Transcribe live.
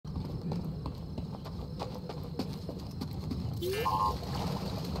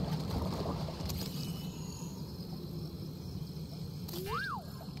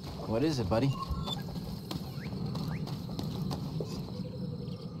What is it, buddy?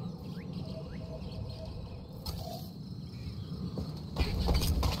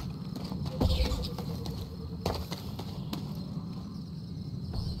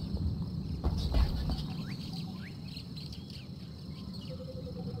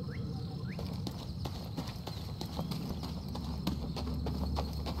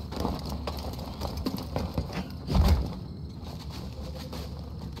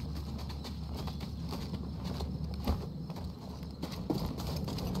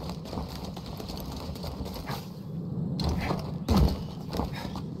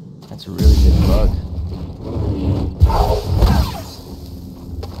 That's a really big bug.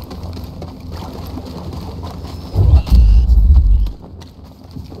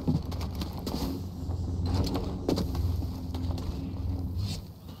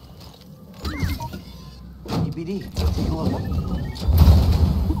 EBD, take a look.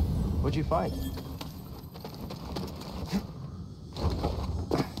 What'd you find?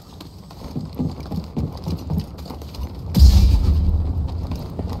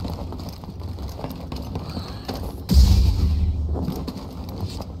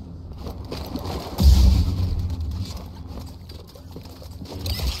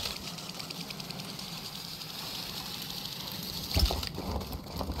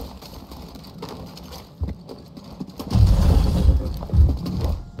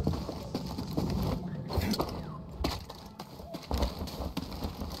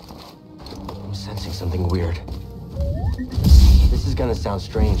 Sensing something weird. This is gonna sound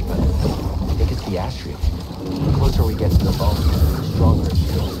strange, but I think it's the astrium. The closer we get to the vault, the stronger it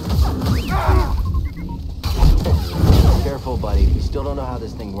feels. Careful, buddy. We still don't know how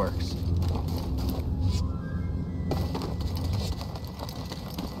this thing works.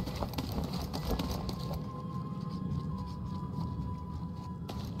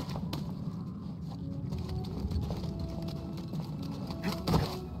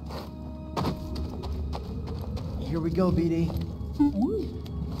 Here we go, BD.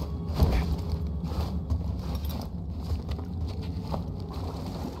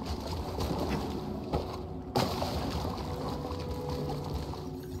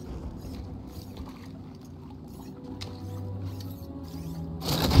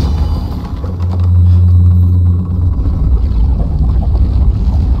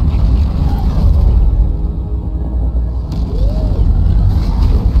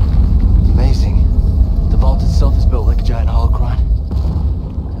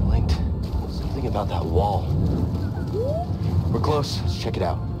 About that wall. We're close. Let's check it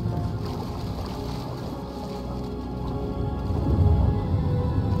out.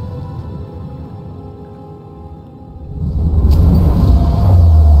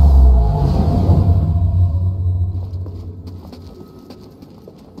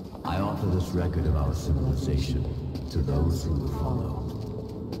 I offer this record of our civilization to those who will follow.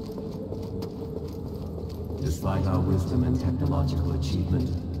 Despite our wisdom and technological achievement,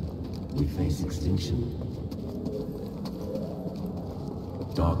 we face extinction.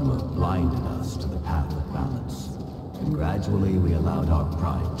 Dogma blinded us to the path of balance, and gradually we allowed our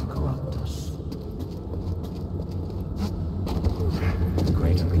pride to corrupt us. The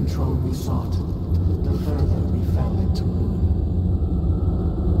greater control we sought, the further we fell into ruin.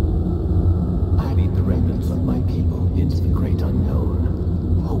 I lead the remnants of my people into the great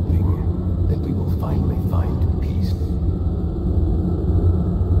unknown, hoping that we will finally find peace.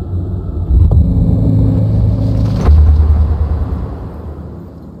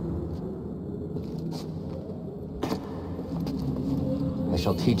 I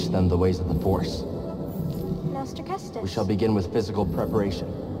shall teach them the ways of the Force. Master Kestis. We shall begin with physical preparation.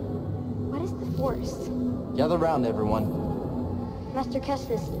 What is the Force? Gather round, everyone. Master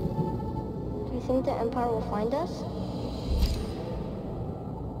Kestis, do you think the Empire will find us?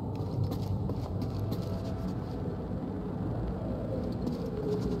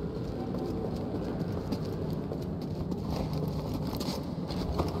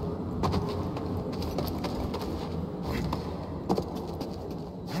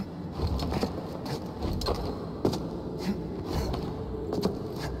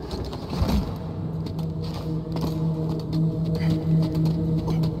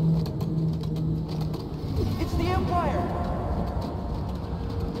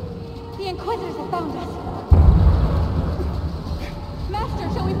 The Inquisitors have found us! Master,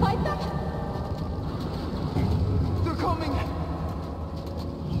 shall we fight them? They're coming!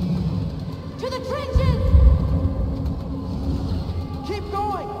 To the trenches! Keep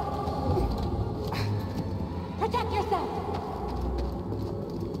going! Protect yourself!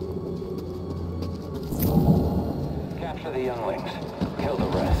 Capture the younglings. Kill the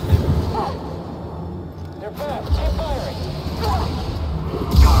rest. They're back. Keep firing.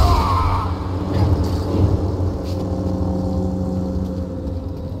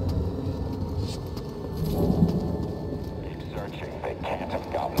 Keep searching. They can't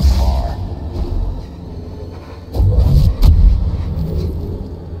have gotten far.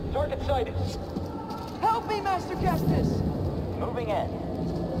 Target sighted. Help me, Master Kestis! Moving in.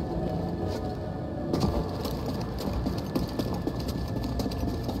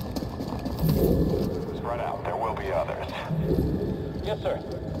 Spread out. There will be others. Yes, sir.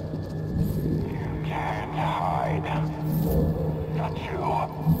 You can't hide. Not you.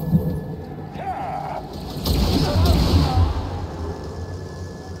 Yeah.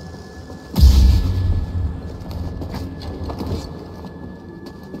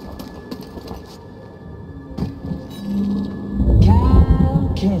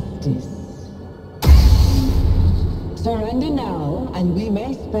 Kestis. Surrender now, and we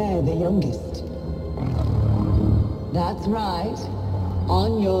may spare the youngest. That's right.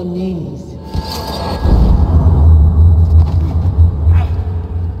 On your knees.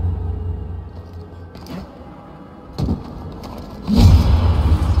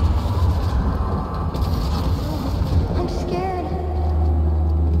 I'm scared.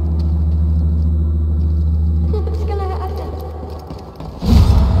 What's gonna happen?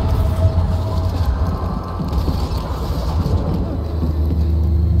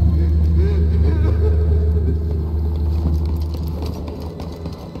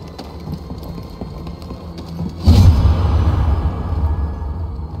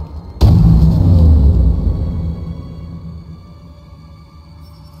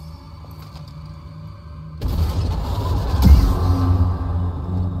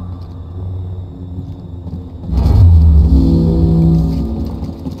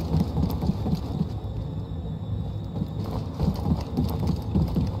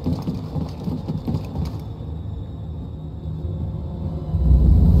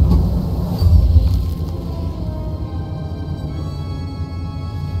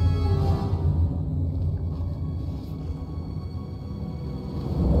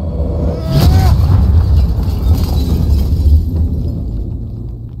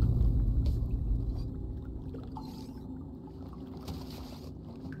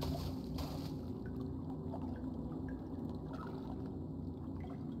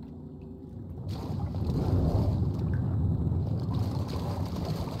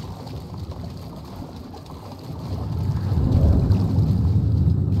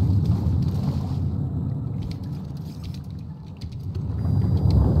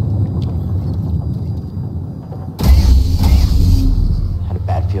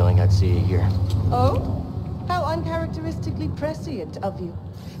 I'd see you here. Oh? How uncharacteristically prescient of you.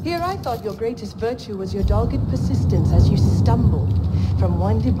 Here I thought your greatest virtue was your dogged persistence as you stumbled from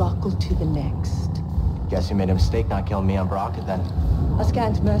one debacle to the next. Guess you made a mistake not killing me on Baraka then. A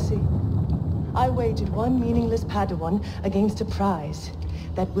scant mercy. I wagered one meaningless Padawan against a prize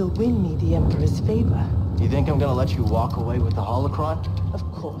that will win me the Emperor's favor. Do you think I'm gonna let you walk away with the holocron? Of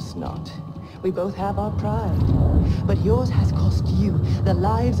course not. We both have our pride. But yours has cost you the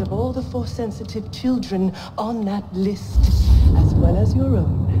lives of all the Force-sensitive children on that list, as well as your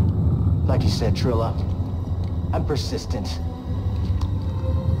own. Like you said, Trilla, I'm persistent.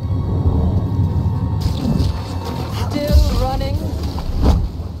 Still running?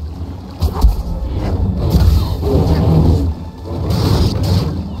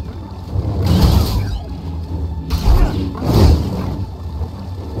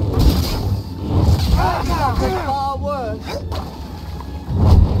 Far worse.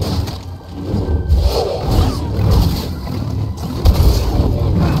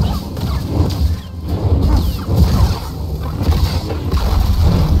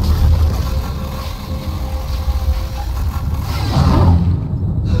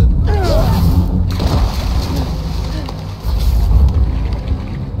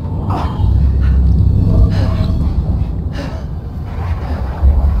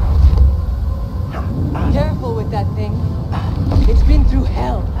 Careful with that thing. It's been through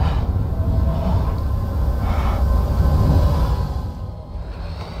hell.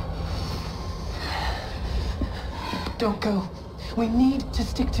 Don't go. We need to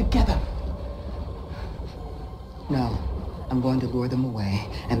stick together. No. I'm going to lure them away,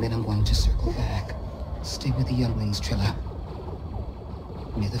 and then I'm going to circle back. Stay with the younglings, Trilla.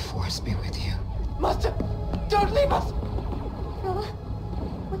 May the Force be with you. Master, don't leave us! Rilla,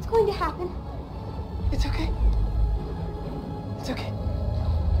 what's going to happen? It's okay. It's okay.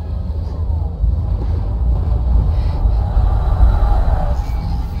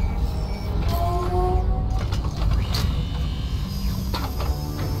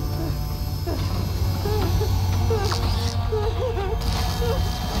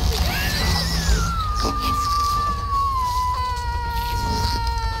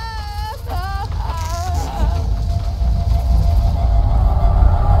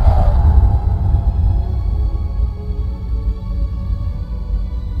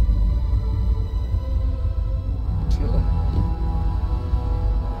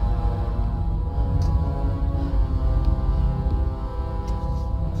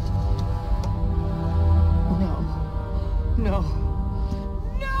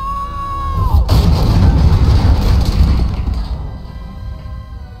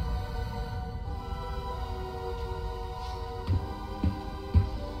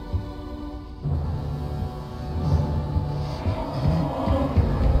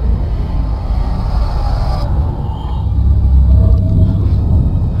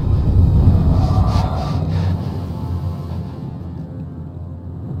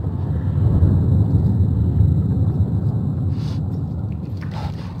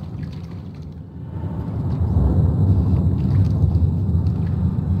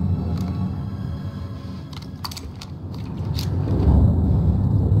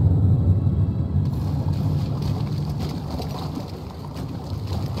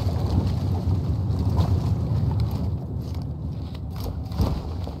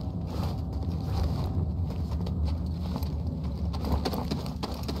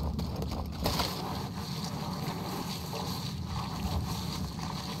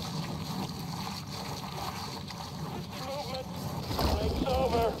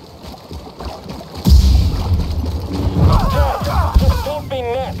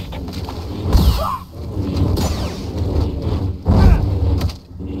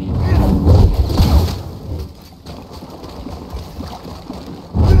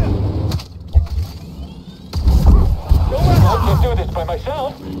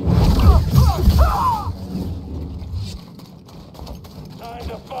 Time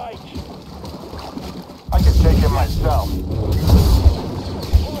to fight. I can take him myself.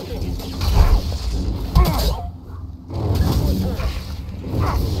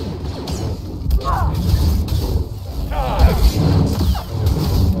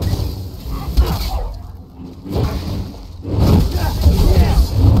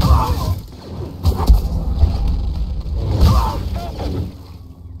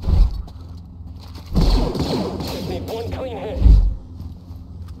 Need one clean hit.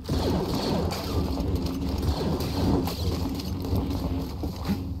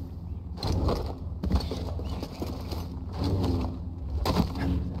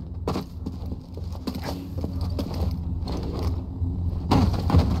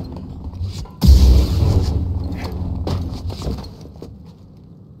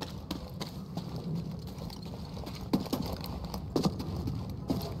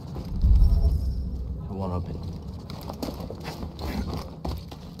 It won't open.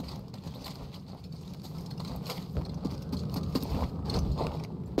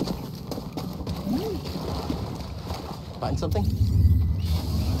 Find something?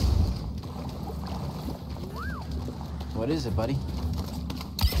 What is it, buddy?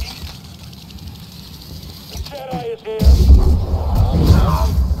 Jedi is here.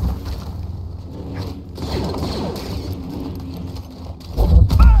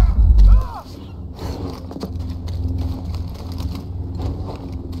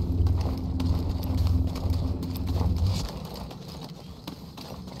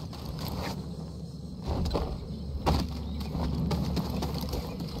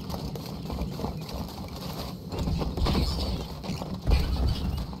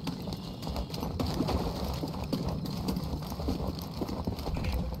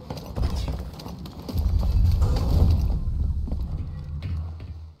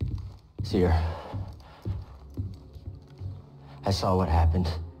 Seer, I saw what happened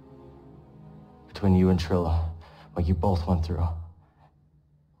between you and Trilla, what you both went through.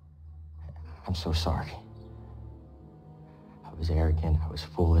 I'm so sorry. I was arrogant, I was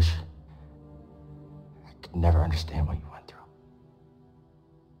foolish. I could never understand what you went through.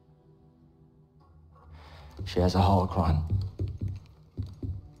 She has a holocron.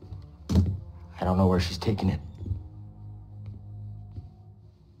 I don't know where she's taking it.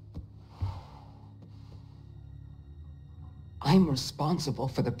 I'm responsible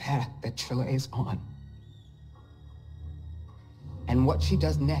for the path that Trilla is on. And what she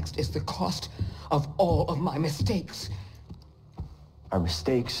does next is the cost of all of my mistakes. Our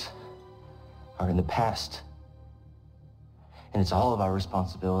mistakes are in the past. And it's all of our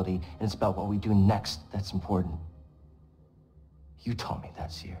responsibility, and it's about what we do next that's important. You taught me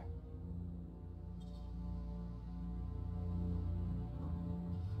that, Seer.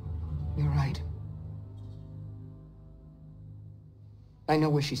 You're right. I know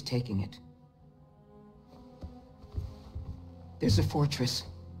where she's taking it. There's a fortress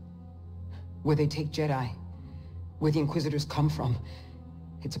where they take Jedi, where the Inquisitors come from.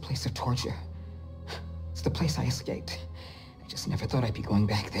 It's a place of torture. It's the place I escaped. I just never thought I'd be going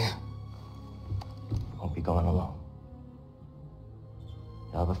back there. You won't be going alone.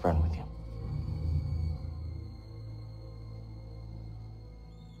 You'll have a friend with you.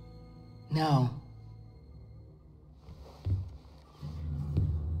 No.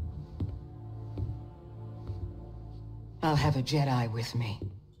 I'll have a Jedi with me.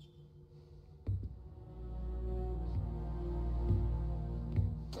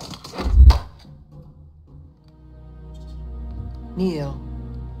 Neil.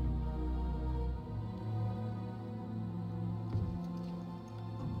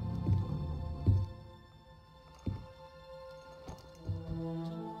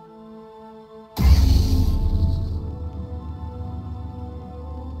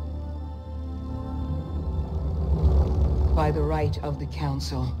 By the right of the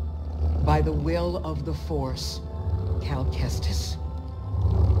Council, by the will of the Force, Cal Kestis.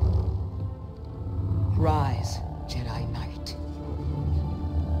 Rise, Jedi Knight.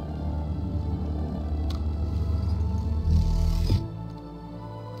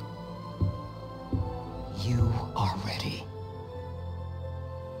 You are ready.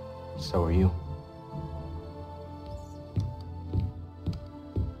 So are you.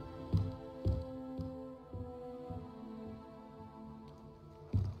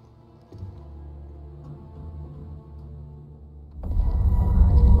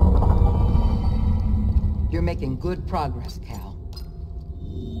 You're making good progress, Cal.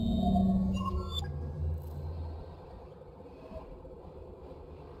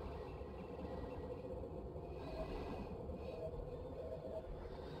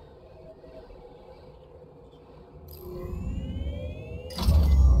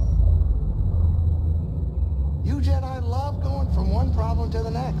 You Jedi love going from one problem to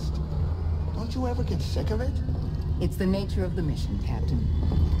the next. Don't you ever get sick of it? It's the nature of the mission, Captain.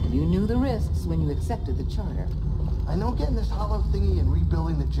 You knew the risks when you accepted the charter. I know getting this hollow thingy and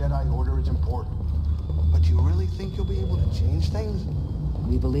rebuilding the Jedi Order is important. But you really think you'll be able to change things?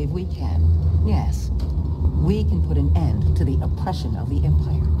 We believe we can. Yes. We can put an end to the oppression of the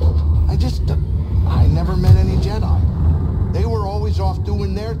Empire. I never met any Jedi. They were always off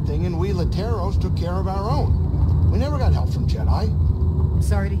doing their thing, and we Lateros took care of our own. We never got help from Jedi.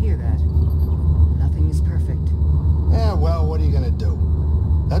 Sorry to hear that. Nothing is perfect. Yeah, well, what are you gonna do?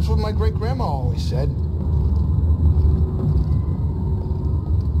 That's what my great-grandma always said.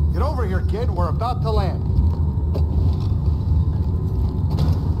 Get over here, kid. We're about to land.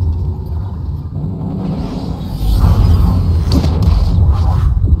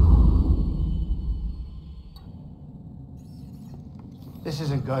 This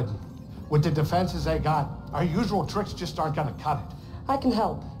isn't good. With the defenses they got, our usual tricks just aren't gonna cut it. I can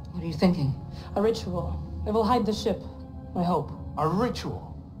help. What are you thinking? A ritual. It will hide the ship, I hope. A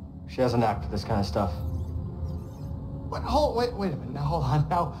ritual? She has a knack for this kind of stuff. Wait a minute. Now, hold on.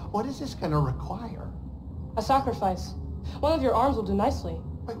 Now, what is this gonna require? A sacrifice. One of your arms will do nicely.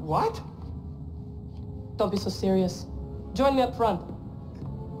 Wait, what? Don't be so serious. Join me up front.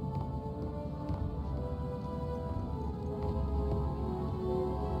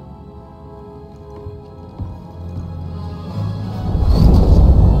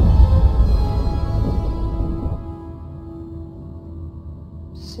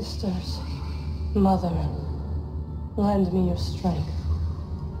 Sisters, Mother, lend me your strength.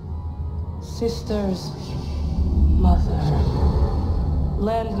 Sisters, Mother,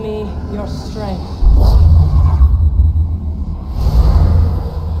 lend me your strength.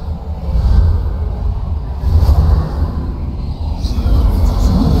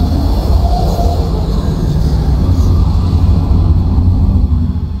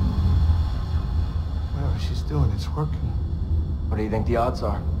 Whatever she's doing, it's working. What do you think the odds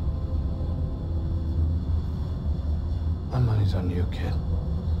are? My money's on you, kid.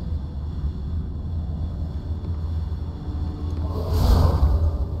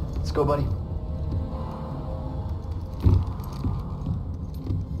 Let's go, buddy.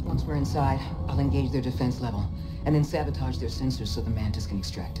 Once we're inside, I'll engage their defense level, and then sabotage their sensors so the Mantis can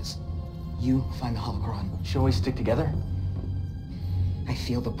extract us. You find the holocron. Shouldn't we stick together? I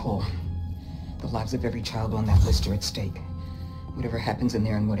feel the pull. The lives of every child on that list are at stake. Whatever happens in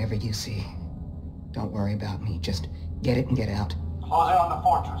there and whatever you see, don't worry about me. Just get it and get out. Close in on the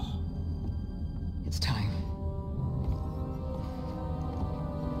fortress. It's time.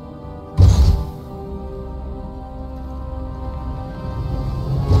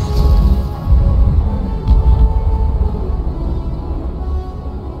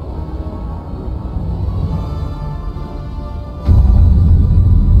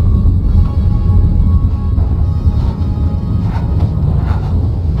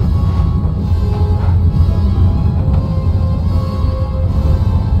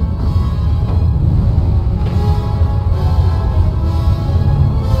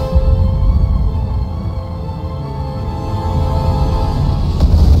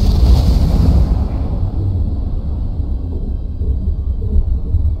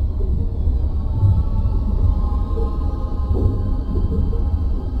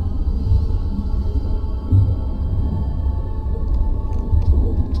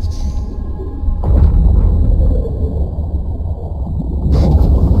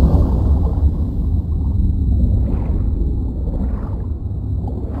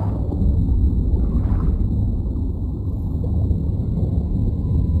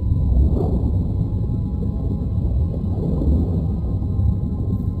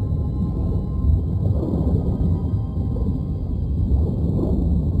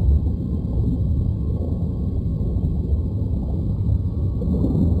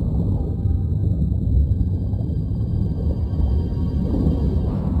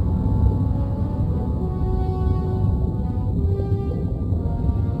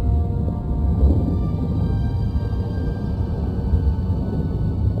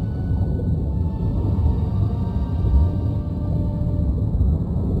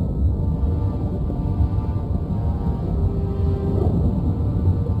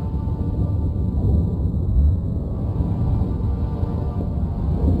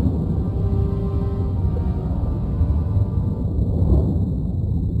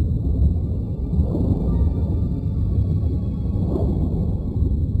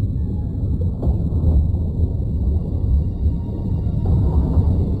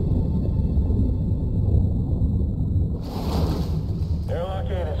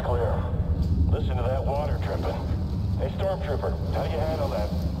 stormtrooper. How do you handle that?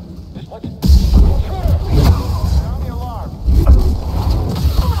 What? Intruder! Sound the alarm.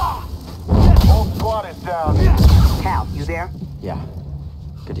 Whole squad is down. Cal, you there? Yeah.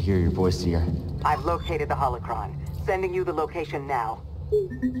 Good to hear your voice here. I've located the holocron. Sending you the location now.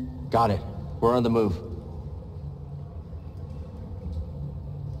 Got it. We're on the move.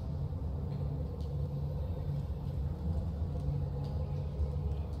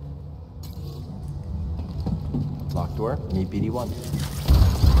 Locked door. Need BD1.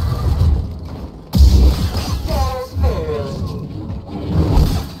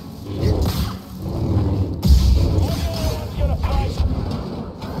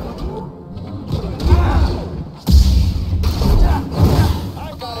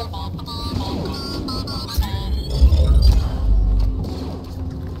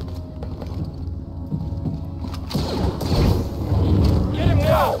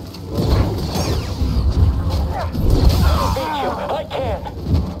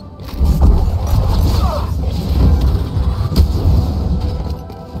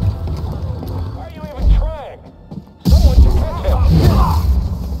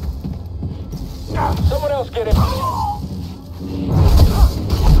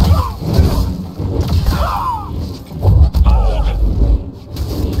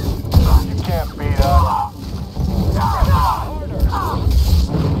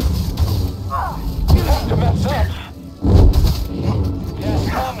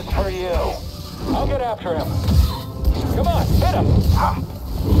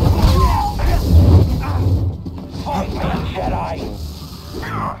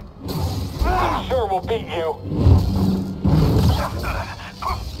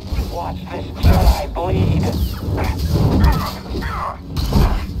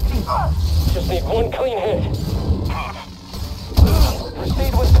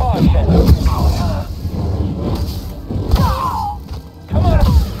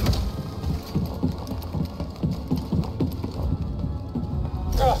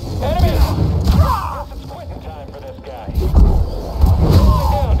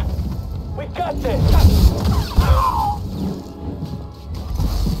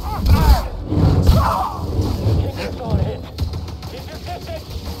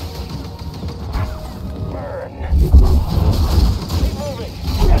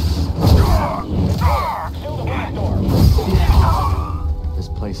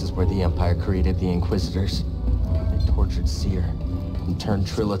 The Inquisitors. They tortured Seer and turned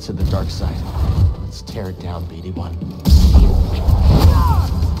Trilla to the dark side. Let's tear it down, BD1.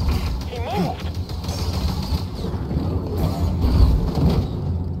 He moved!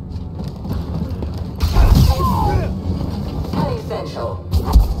 Essential.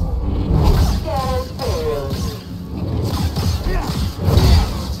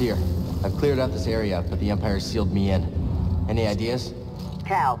 Seer, I've cleared out this area, but the Empire sealed me in. Any ideas?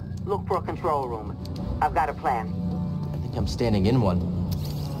 Cal, look for a control room. I've got a plan. I think I'm standing in one.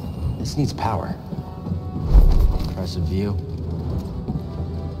 This needs power. Impressive view.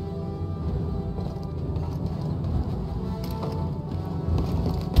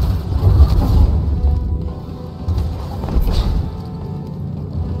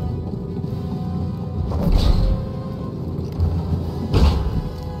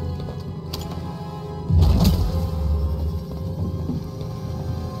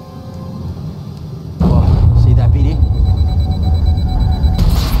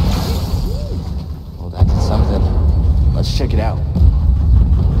 Check it out.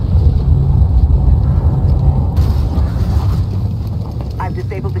 I've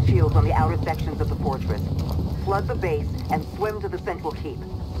disabled the shields on the outer sections of the fortress. Flood the base and swim to the central keep.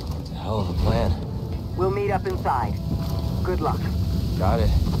 It's a hell of a plan. We'll meet up inside. Good luck. Got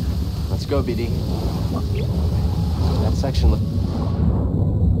it. Let's go, BD. That section look...